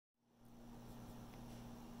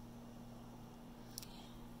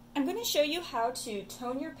I'm going to show you how to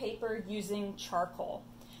tone your paper using charcoal.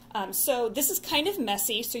 So this is kind of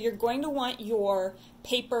messy, so you're going to want your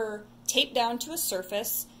paper taped down to a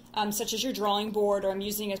surface, such as your drawing board, or I'm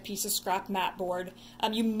using a piece of scrap mat board.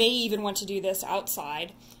 You may even want to do this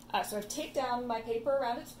outside. So I've taped down my paper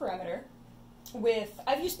around its perimeter.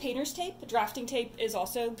 I've used painter's tape. Drafting tape is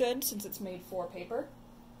also good since it's made for paper.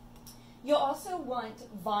 You'll also want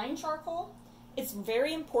vine charcoal. It's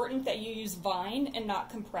very important that you use vine and not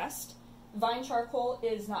compressed. Vine charcoal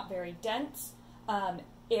is not very dense.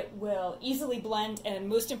 It will easily blend, and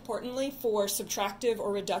most importantly, for subtractive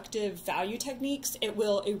or reductive value techniques, it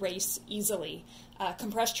will erase easily.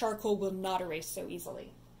 Compressed charcoal will not erase so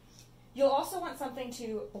easily. You'll also want something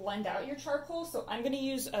to blend out your charcoal, so I'm going to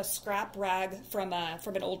use a scrap rag from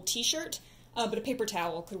an old t-shirt, but a paper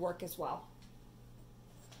towel could work as well.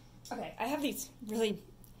 Okay, I have these really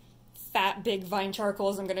fat, big vine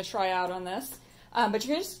charcoals I'm going to try out on this, but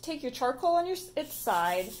you're going to just take your charcoal on its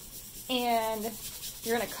side, and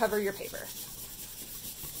you're going to cover your paper.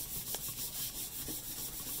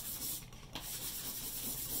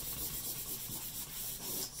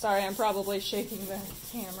 Sorry, I'm probably shaking the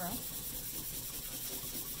camera.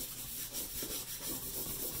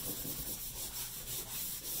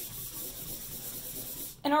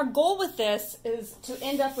 And our goal with this is to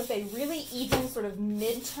end up with a really even sort of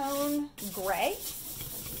mid-tone gray.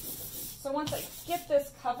 So once I get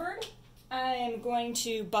this covered, I'm going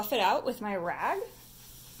to buff it out with my rag.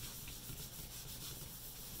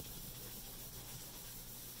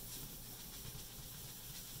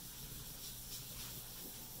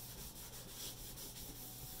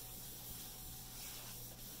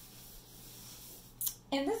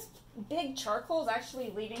 And this big charcoal is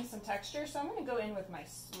actually leaving some texture, so I'm going to go in with my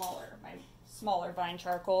smaller vine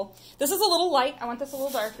charcoal. This is a little light. I want this a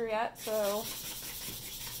little darker yet, so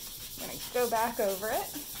I'm going to go back over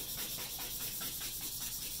it.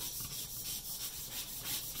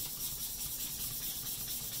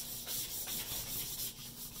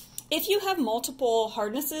 If you have multiple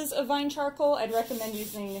hardnesses of vine charcoal, I'd recommend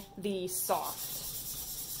using the soft.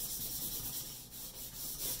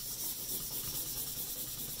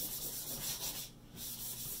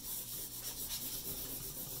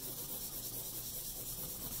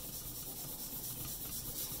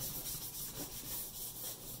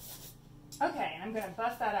 Okay, and I'm going to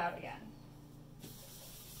buff that out again.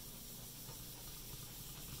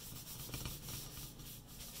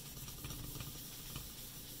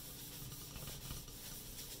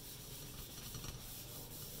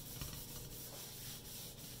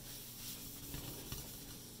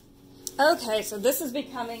 Okay, so this is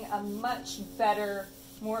becoming a much better,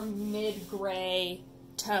 more mid-gray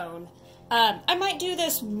tone. I might do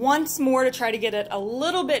this once more to try to get it a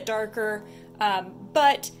little bit darker,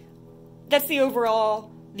 but that's the overall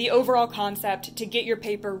concept to get your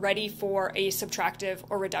paper ready for a subtractive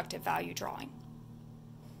or reductive value drawing.